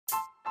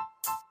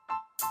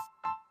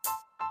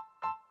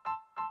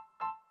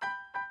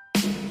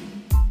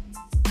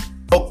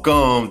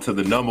Welcome to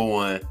the number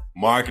one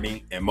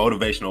marketing and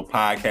motivational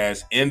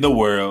podcast in the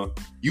world.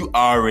 You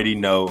already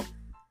know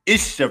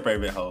it's your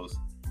favorite host,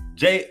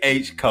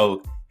 J.H.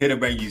 Cole, here to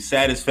bring you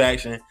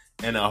satisfaction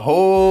and a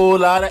whole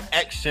lot of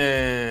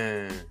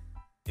action.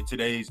 In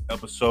today's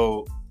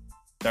episode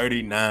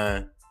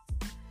 39,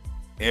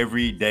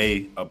 every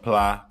day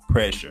apply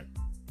pressure.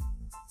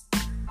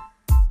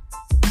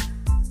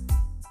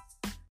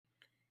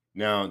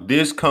 Now,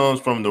 this comes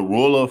from the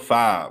rule of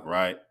 5,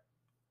 right?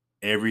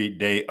 Every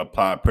day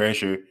apply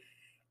pressure.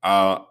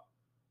 I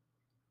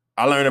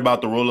learned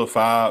about the rule of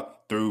 5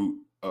 through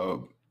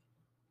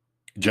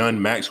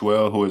John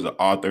Maxwell, who is an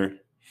author,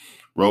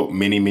 wrote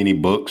many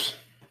books.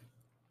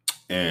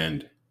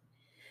 And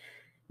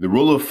the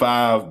rule of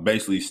 5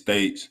 basically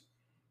states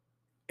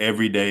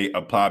every day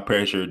apply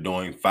pressure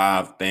doing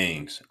 5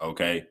 things,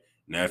 okay?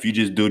 Now, if you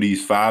just do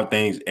these 5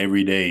 things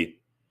every day,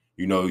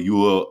 you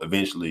will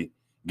eventually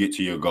get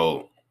to your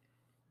goal.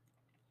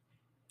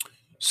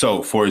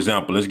 So, for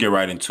example, let's get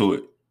right into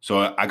it.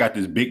 So I got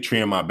this big tree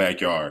in my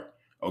backyard,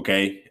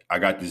 okay? I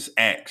got this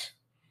axe.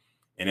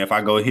 And if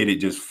I go hit it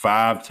just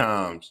 5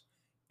 times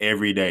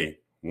every day,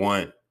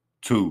 1,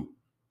 2,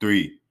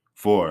 3,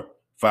 4,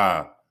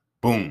 5,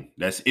 boom,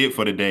 that's it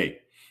for the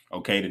day.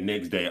 Okay, the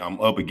next day I'm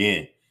up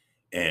again.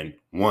 And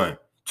 1,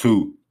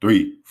 2,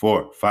 3,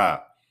 4, 5.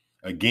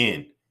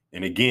 Again,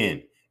 and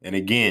again, and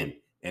again,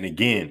 and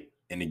again,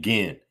 and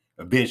again.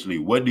 Eventually,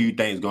 what do you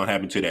think is going to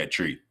happen to that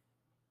tree?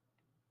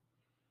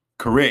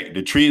 Correct.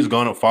 The tree is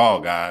going to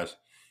fall, guys.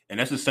 And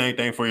that's the same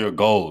thing for your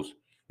goals.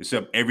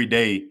 Except every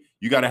day,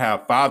 you got to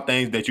have 5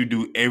 things that you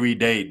do every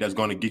day that's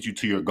going to get you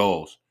to your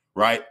goals,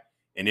 right?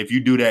 And if you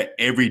do that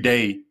every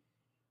day,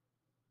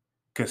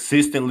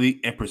 consistently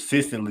and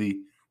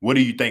persistently, what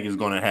do you think is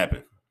going to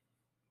happen?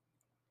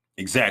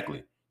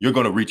 Exactly. You're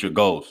going to reach your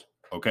goals,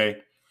 okay?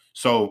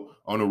 So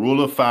on the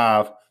rule of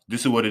 5,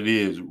 this is what it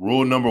is.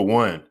 Rule number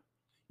 1,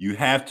 you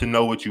have to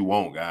know what you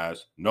want,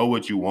 guys. Know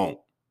what you want.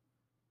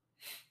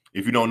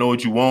 If you don't know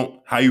what you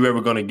want, how you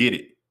ever going to get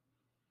it?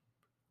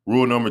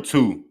 Rule number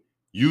 2,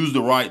 use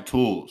the right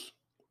tools,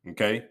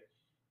 okay?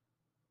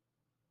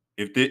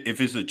 If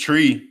it's a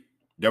tree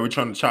that we're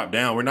trying to chop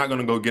down, we're not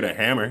going to go get a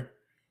hammer,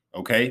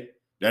 okay?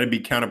 That'd be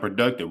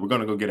counterproductive. We're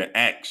going to go get an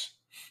axe,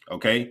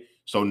 okay?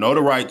 So know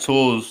the right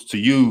tools to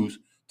use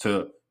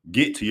to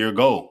get to your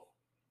goal.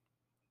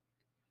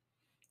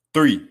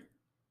 3,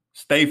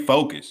 stay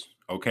focused,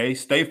 okay?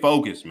 Stay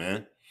focused,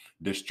 man.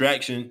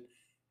 Distraction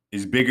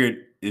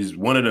is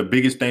one of the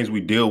biggest things we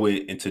deal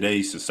with in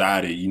today's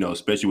society,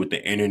 especially with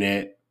the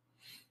internet,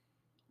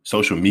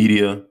 social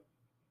media,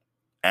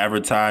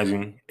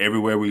 advertising,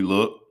 everywhere we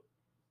look.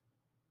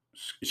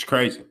 It's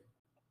crazy.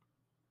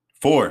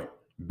 4,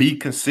 be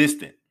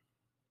consistent.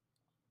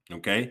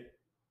 Okay?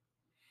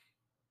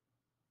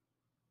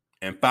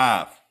 And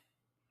 5,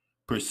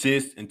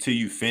 persist until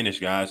you finish,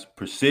 guys.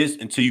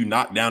 Persist until you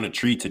knock down a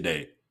tree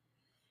today.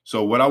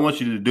 So what I want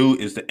you to do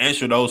is to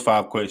answer those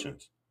 5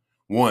 questions.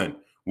 1,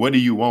 what do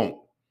you want?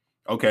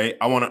 Okay,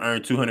 I want to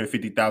earn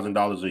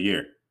 $250,000 a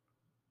year.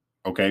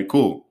 Okay,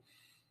 cool.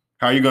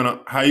 How are you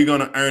gonna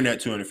earn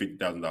that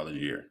 $250,000 a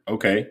year?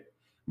 Okay,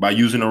 by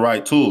using the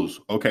right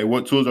tools. Okay,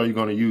 what tools are you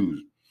gonna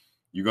use?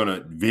 You're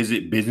gonna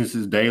visit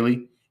businesses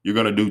daily. You're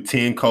gonna do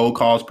 10 cold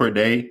calls per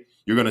day.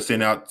 You're gonna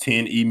send out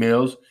 10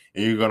 emails,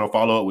 and you're gonna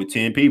follow up with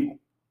 10 people.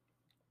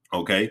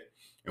 Okay,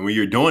 and when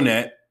you're doing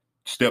that,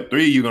 step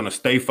 3, you're gonna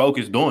stay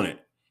focused doing it.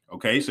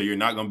 Okay, so you're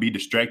not gonna be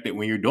distracted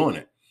when you're doing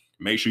it.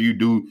 Make sure you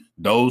do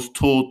those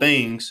tool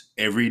things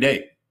every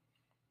day.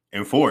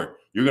 And 4,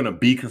 you're going to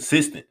be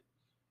consistent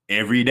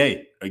every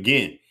day.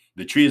 Again,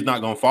 the tree is not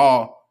going to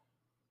fall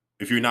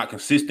if you're not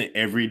consistent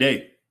every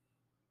day.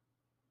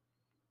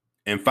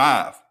 And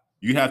 5,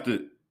 you have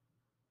to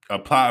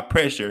apply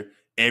pressure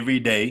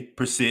every day,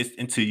 persist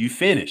until you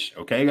finish.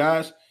 Okay,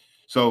 guys?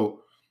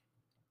 So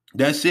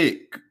that's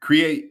it.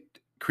 Create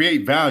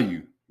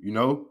value,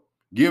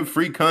 give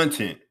free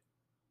content.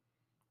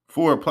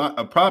 4,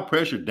 apply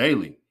pressure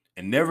daily.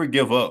 And never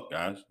give up,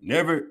 guys.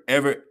 Never,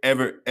 ever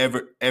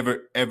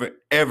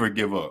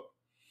give up.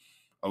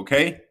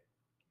 Okay?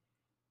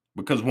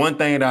 Because one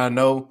thing that I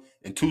know,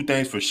 and 2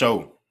 things for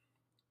sure.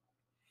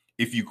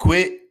 If you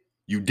quit,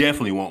 you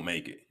definitely won't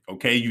make it.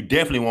 Okay? You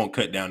definitely won't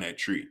cut down that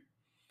tree.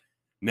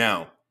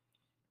 Now,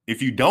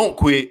 if you don't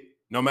quit,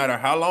 no matter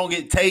how long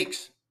it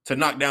takes to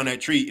knock down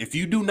that tree, if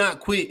you do not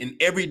quit and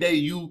every day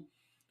you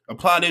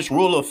apply this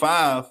rule of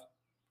 5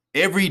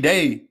 every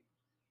day,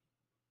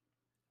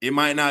 it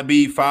might not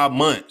be 5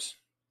 months.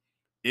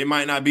 It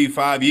might not be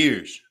 5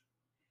 years.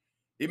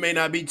 It may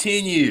not be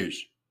 10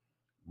 years.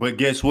 But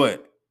guess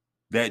what?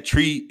 That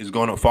tree is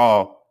going to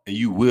fall and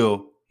you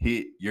will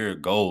hit your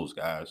goals,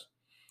 guys.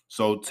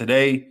 So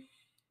today,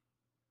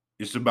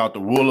 it's about the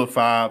rule of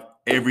 5,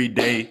 every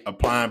day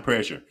applying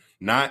pressure.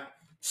 Not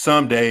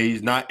some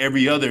days, not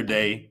every other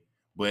day,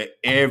 but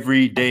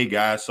every day,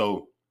 guys.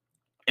 So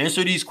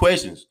answer these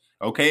questions,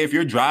 okay? If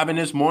you're driving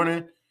this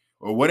morning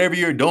or whatever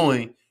you're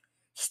doing,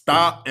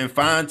 Stop and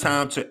find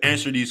time to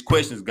answer these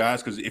questions,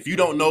 guys. Because if you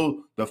don't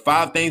know the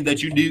 5 things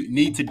that you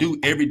need to do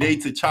every day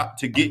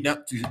to get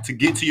down to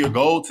get to your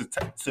goal,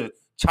 to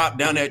chop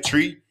down that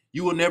tree,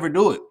 you will never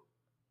do it.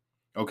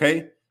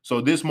 Okay. So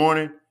this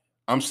morning,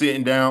 I'm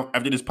sitting down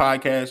after this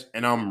podcast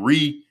and I'm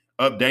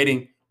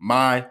updating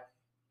my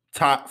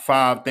top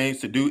 5 things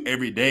to do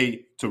every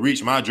day to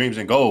reach my dreams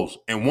and goals.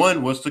 And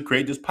one was to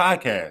create this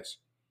podcast.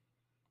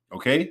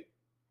 Okay.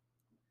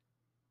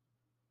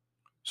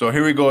 So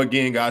here we go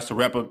again, guys, to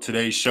wrap up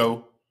today's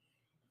show.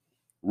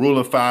 Rule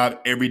of 5,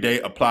 every day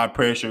apply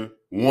pressure.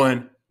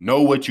 1,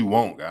 know what you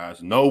want,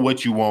 guys. Know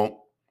what you want.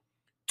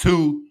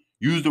 2,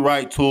 use the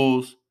right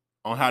tools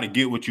on how to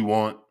get what you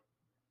want.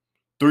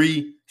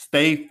 3,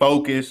 stay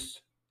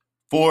focused.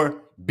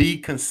 4, be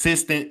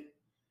consistent.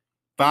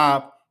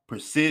 5,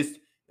 persist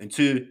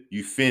until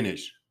you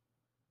finish.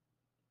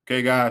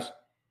 Okay, guys?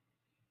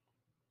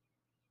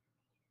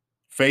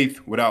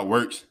 Faith without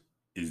works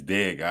is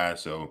dead,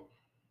 guys. So,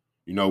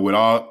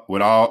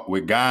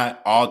 with God,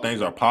 all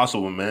things are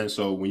possible, man.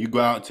 So when you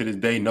go out to this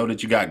day, know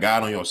that you got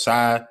God on your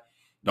side.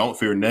 Don't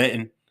fear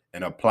nothing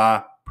and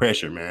apply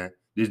pressure, man.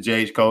 This is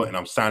JH Cole, and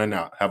I'm signing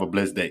out. Have a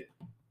blessed day.